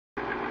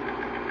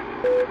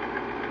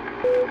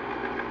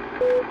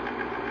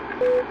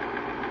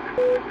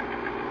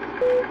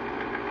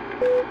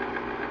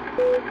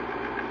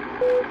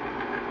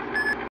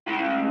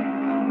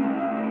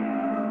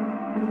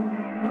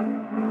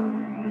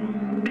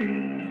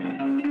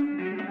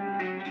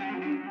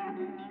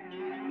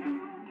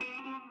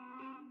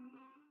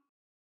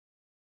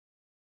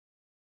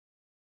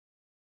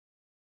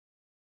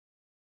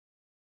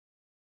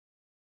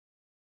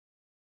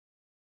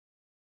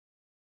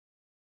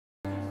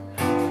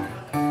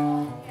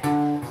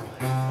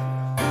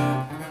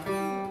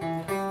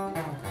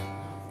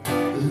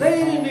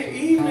Late in the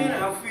evening,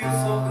 I feel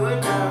so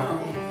good now,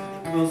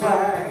 'cause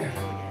I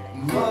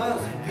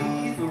must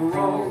be the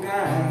wrong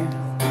guy.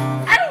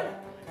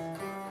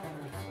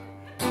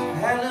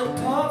 Had a little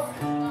puff,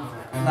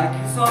 like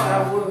you thought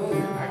I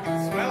would. I can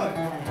smell it.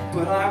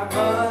 But I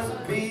must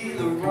be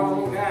the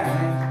wrong guy.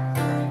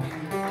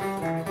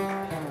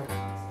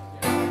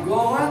 Go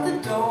out the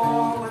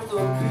door with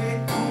a big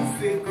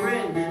goofy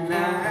grin, and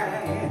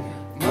I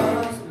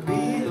must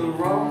be the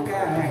wrong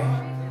guy.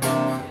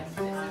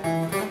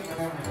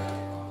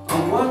 I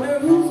wonder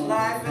whose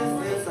life is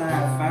this I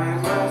find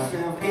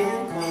myself in,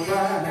 'cause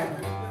I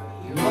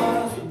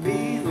must be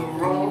the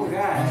wrong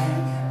guy.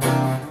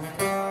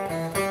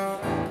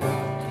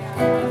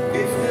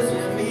 If this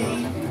was me,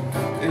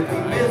 it'd be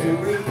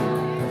misery,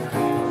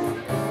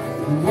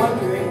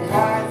 wondering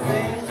why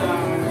things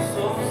are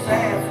so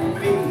sad for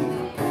me.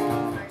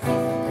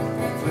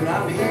 But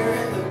I'm here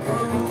in the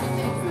groove,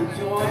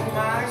 enjoying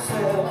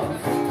myself.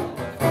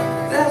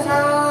 That's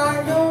how I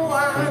know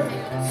I'm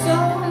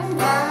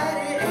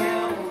somebody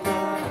else.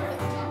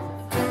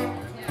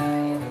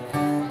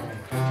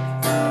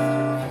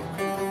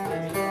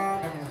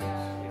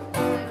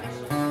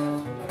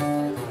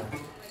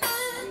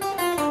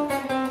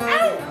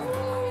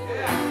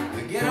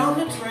 We get on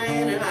the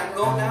train and I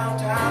go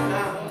downtown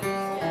now,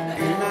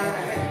 and I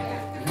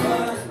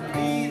must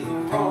be the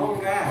wrong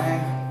guy.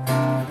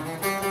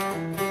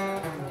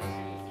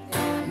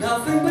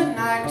 Nothing but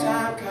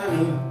nighttime kind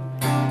of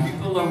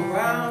people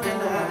around,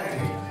 and I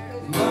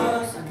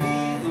must be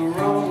the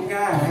wrong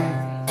guy.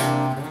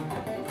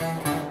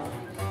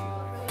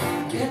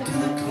 Get to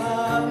the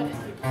club,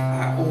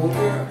 I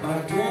order a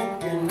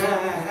drink, and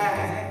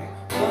I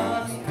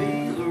must be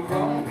the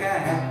wrong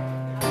guy.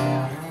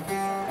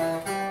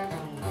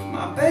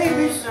 My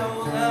baby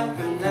shows up,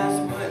 and that's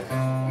what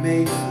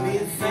makes me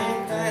think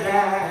that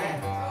I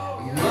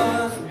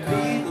must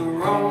be the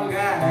wrong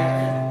guy.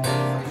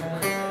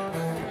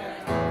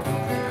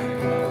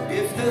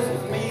 If this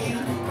was me,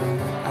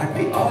 I'd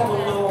be all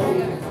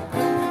alone.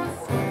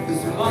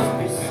 This must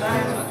be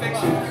science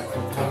fiction.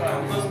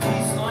 I must be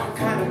some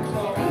kind of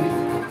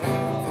clone.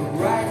 The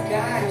right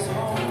guy is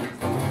home,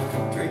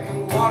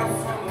 drinking water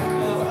from a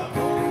cup,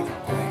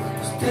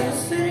 instead of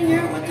sitting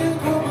here with this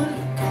woman,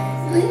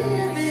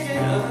 living it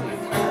up.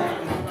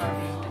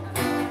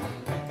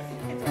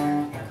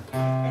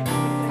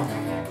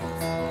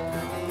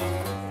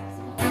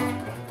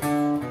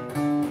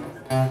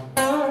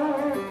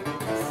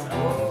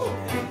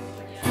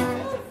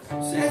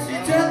 Says she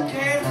just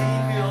can't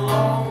leave me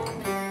alone,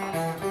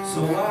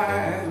 so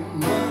I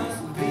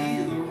must be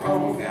the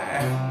wrong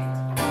guy.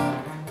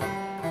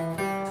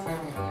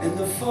 And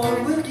the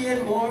fun will get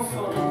more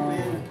fun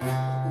when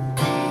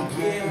we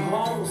get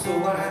home, so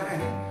I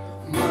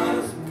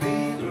must be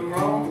the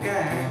wrong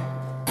guy.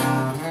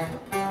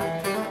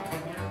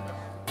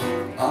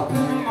 Up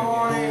in the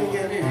morning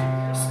and it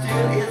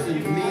still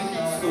isn't me,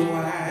 so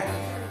I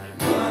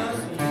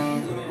must be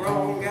the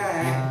wrong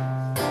guy.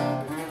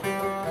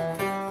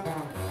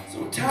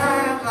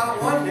 Sometimes I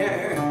wonder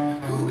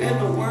who in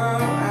the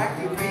world I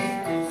could be,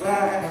 'cause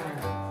I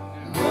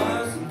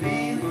must be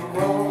the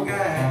wrong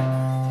guy.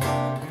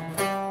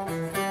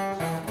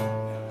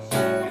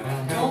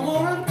 Don't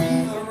wanna be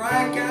the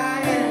right guy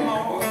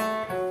anymore,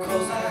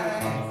 'cause I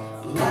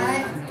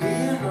like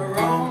being the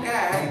wrong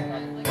guy.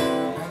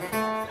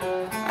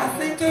 I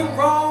think the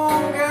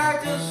wrong guy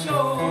just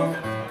showed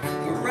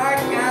the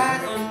right guy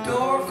the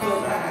door,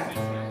 'cause I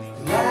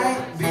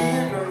like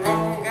being the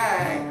wrong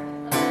guy.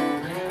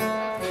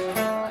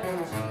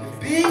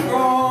 Be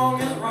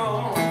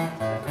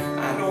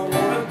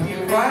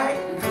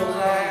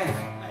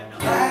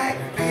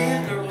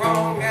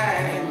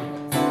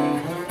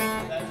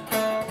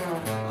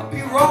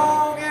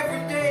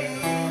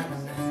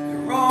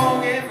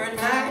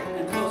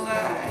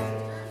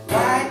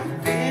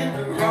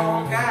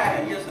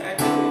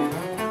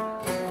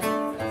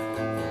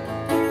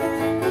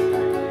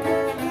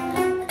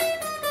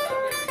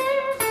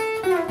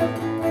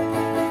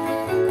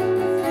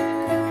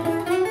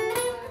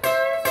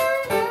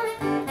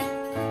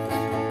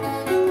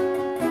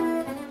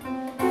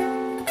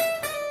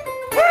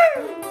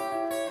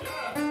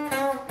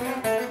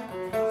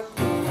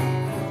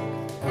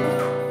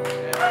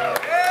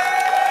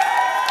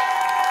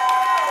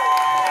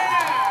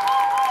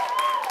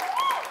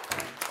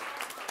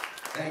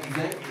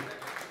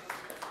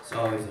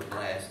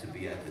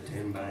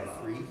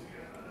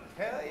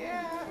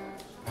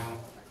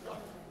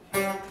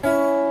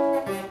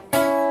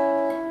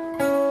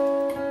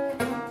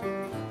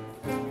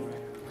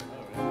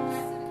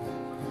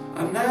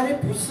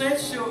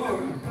 90%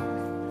 sure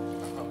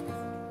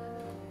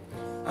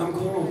I'm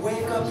gonna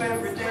wake up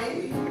every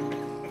day.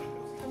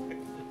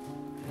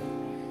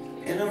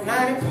 And I'm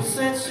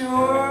 90%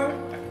 sure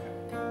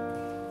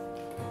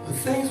that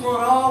things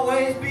won't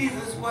always be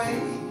this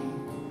way.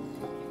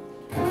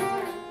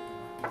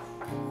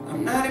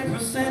 I'm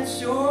 90%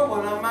 sure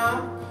when I'm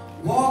out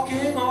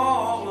walking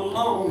all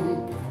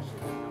alone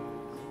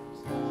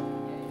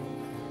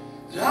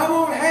that I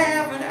won't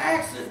have an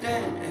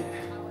accident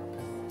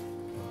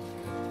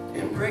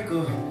and break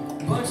a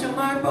bunch of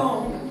my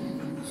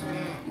bones.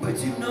 But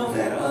you know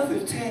that other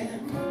 10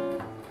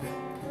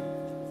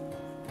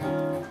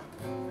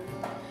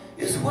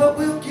 is what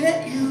will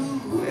get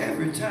you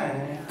every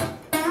time.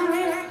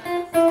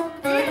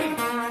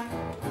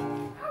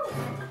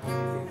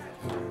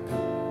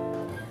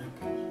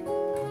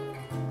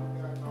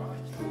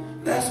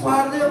 That's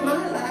why I live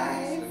my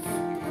life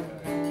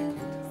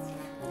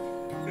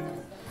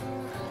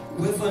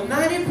with a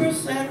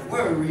 90%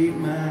 worried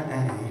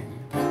mind.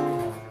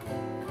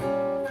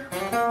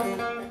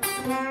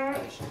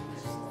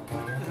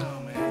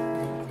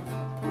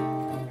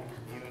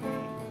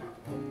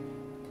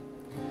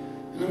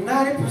 I'm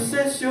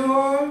 90%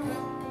 sure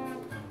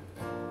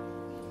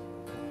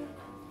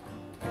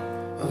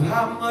of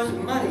how much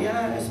money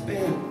I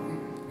spend.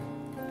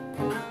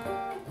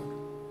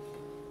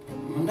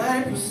 I'm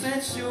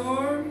 90%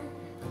 sure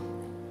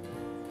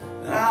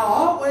that I'll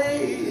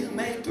always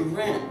make the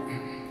rent.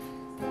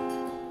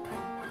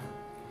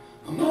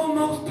 I'm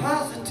almost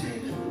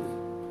positive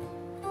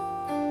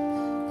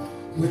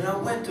when I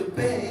went to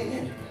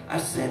bed I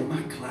set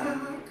my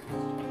clock.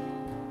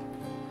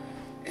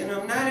 And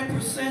I'm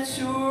 90%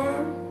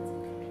 sure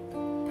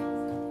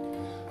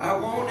I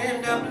won't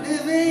end up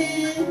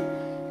living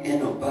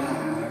in a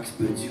box.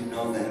 But you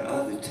know that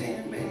other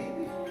 10,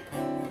 baby,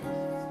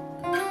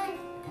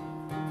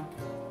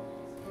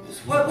 is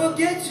what will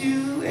get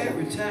you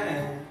every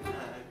time.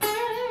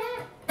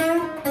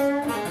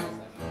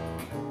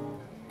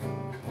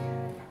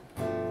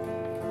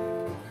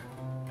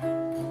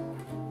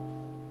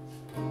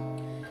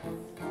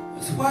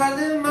 That's why I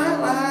live my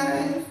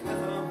life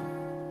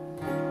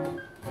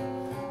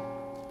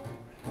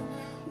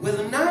with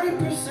a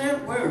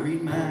 90%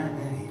 worried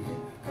mind.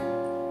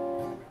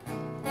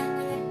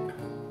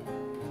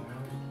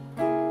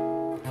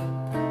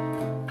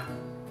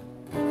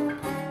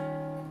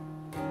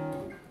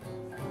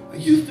 I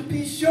used to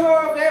be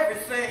sure of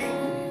everything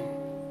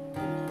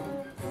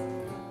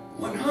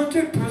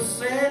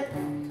 100%,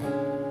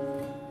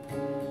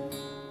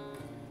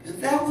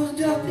 and that was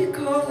just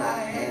because I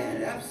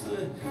had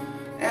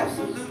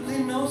absolutely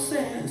no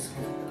sense.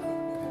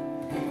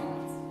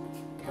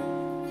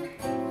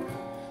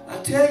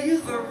 I'll tell you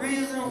the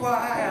reason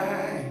why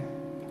I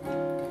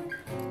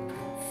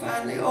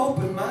finally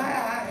opened my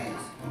eyes.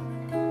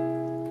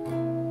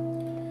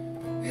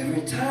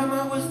 Every time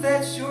I was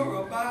that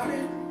sure about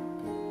it,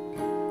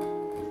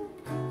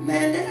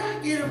 man, did I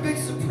get a big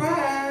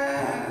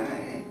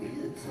surprise.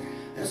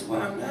 That's why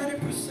I'm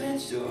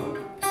 90% sure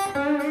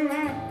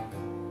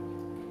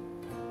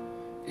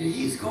that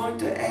he's going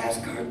to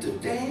ask her to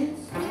dance.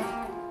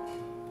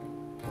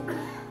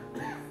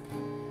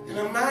 And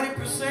I'm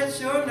 90%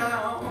 sure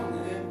now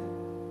that,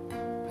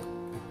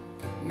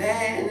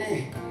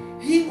 man,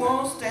 he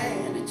won't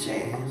stand a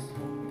chance.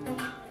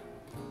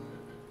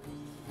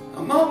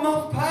 I'm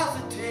almost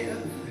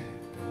positive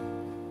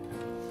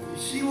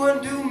she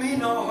wouldn't do me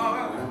no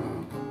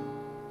harm.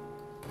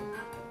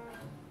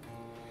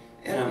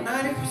 And I'm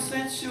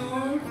 90%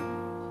 sure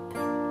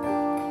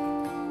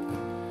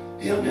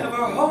he'll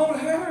never hold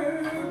her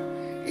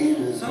in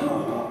his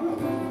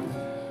arms.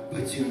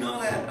 But you know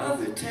that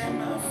other 10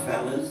 now,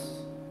 fellas,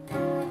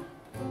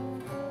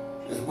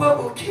 is what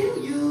will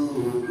kill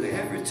you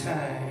every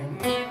time.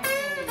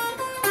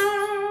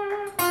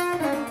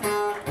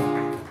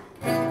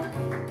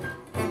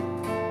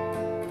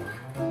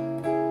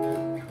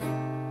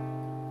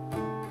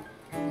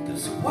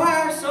 That's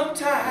why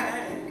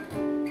sometimes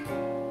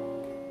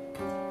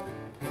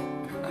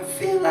I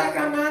feel like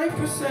I'm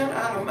 90%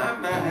 out of my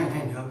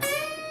mind.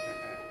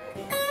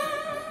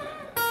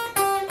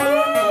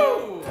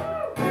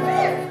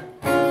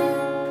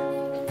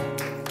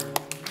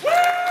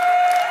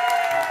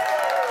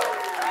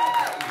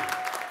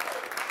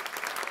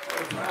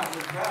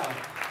 Proud.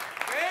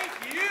 Thank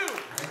you.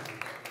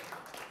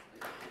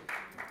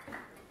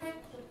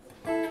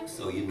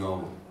 So you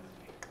know,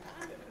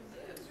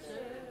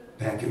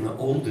 back in the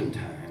olden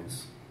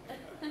times,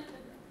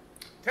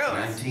 Tell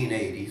us.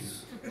 1980s,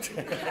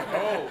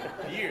 Oh,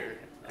 year.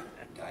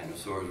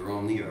 dinosaurs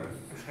roamed the earth.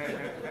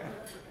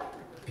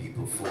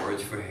 People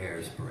foraged for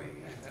hairspray.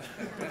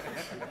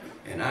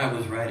 And I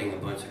was writing a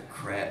bunch of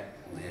crap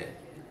that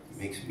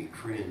makes me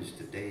cringe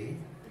today,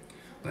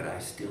 but I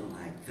still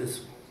like this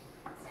one.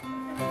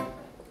 I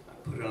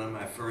put it on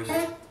my first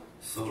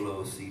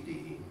solo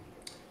CD.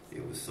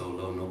 It was so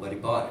low nobody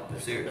bought it,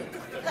 but seriously.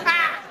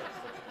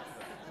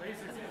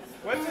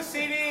 What's the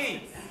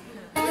CD?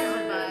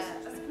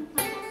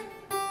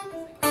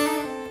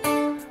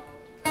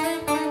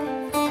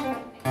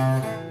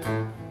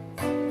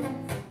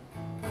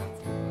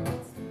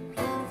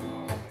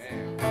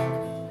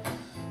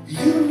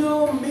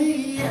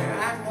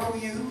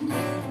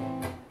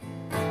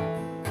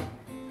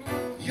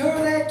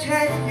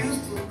 Ted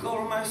used to go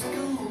to my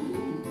school.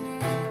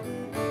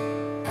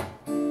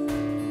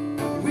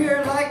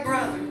 We're like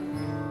brothers,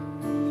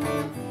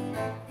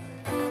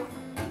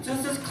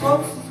 just as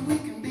close as we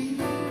can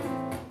be.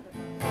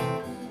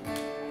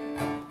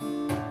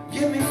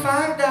 Give me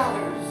 $5,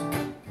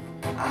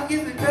 I'll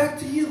give it back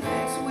to you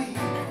next week.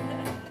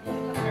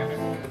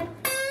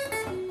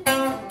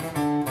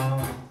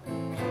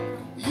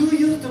 You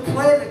used to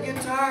play the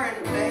guitar in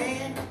a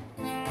band.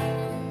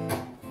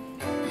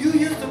 You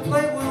used to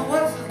play with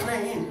what's his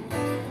name?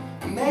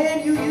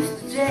 Man, you used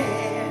to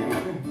jam.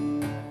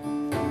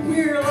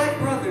 We're like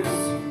brothers,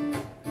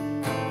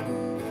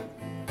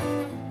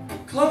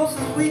 close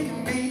as we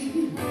can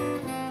be.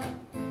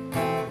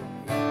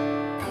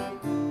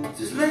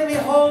 Just let me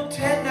hold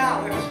 $10,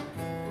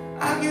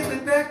 I'll give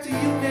it back to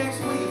you next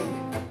week.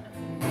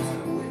 Yes, I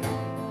will.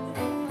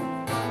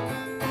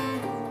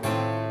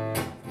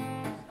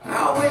 I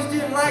always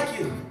did like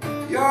you,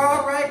 you're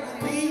alright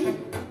with me.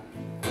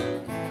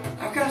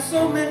 I've got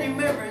so many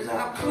memories of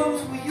how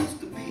close we used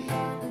to be.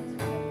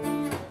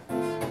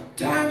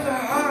 Times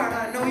are hard,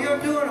 I know you're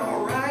doing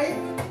alright.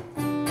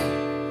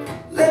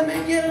 Let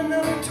me get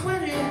another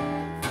 20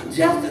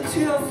 just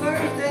until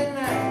Thursday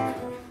night.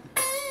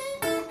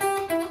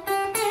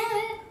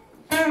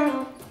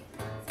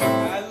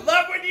 I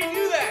love when you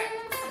do that.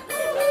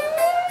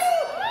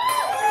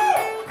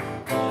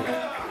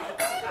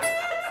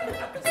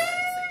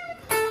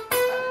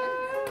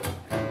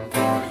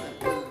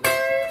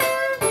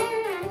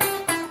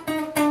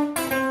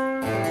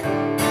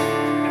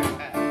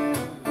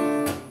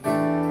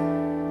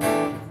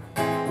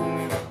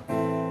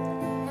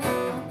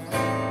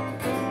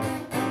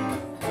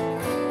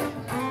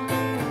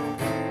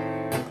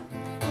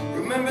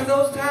 Remember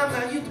those times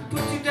I used to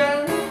put you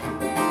down?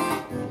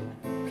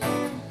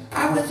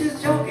 I was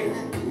just joking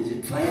and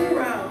just playing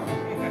around.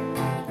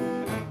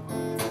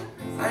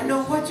 I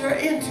know what you're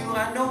into,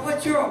 I know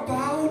what you're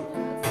about.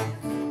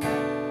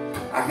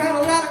 I got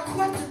a lot of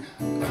questions,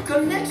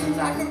 connections,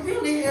 I could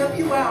really help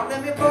you out.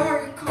 Let me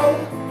borrow your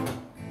coat,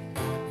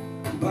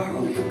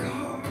 borrow your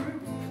car,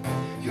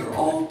 your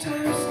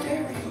old-time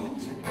stereo,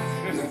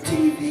 your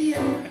TV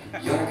and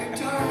your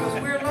guitar,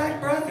 'cause we're like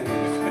brothers.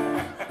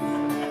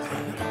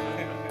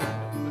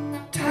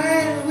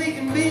 Tight as we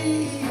can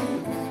be,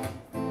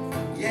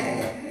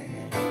 yeah.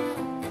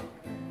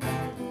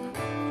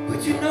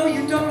 But you know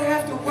you don't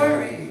have to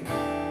worry.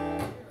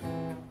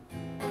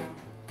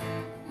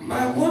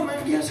 My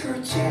woman gets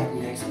her check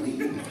next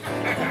week.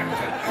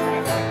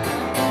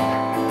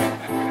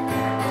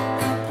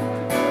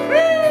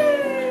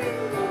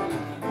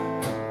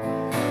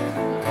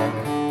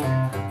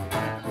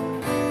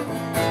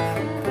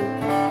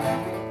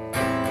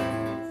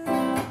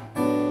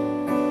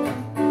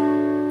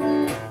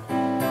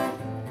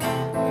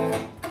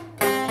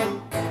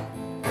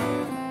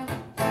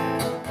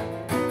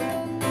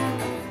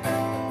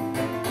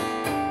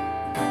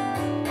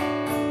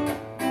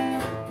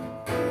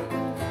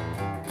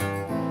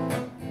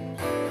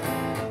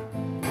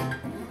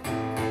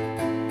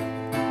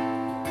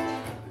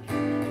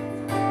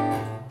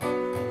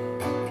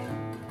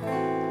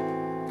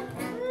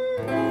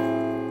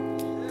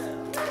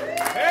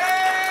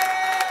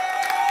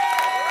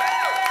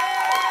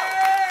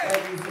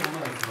 Thank you so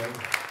much, bro.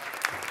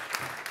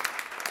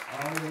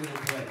 Always a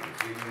pleasure.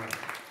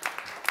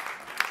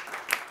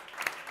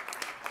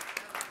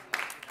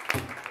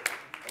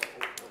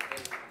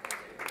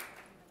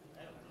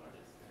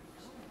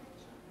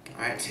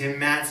 All right, Tim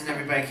Matson,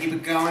 everybody, keep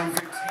it going.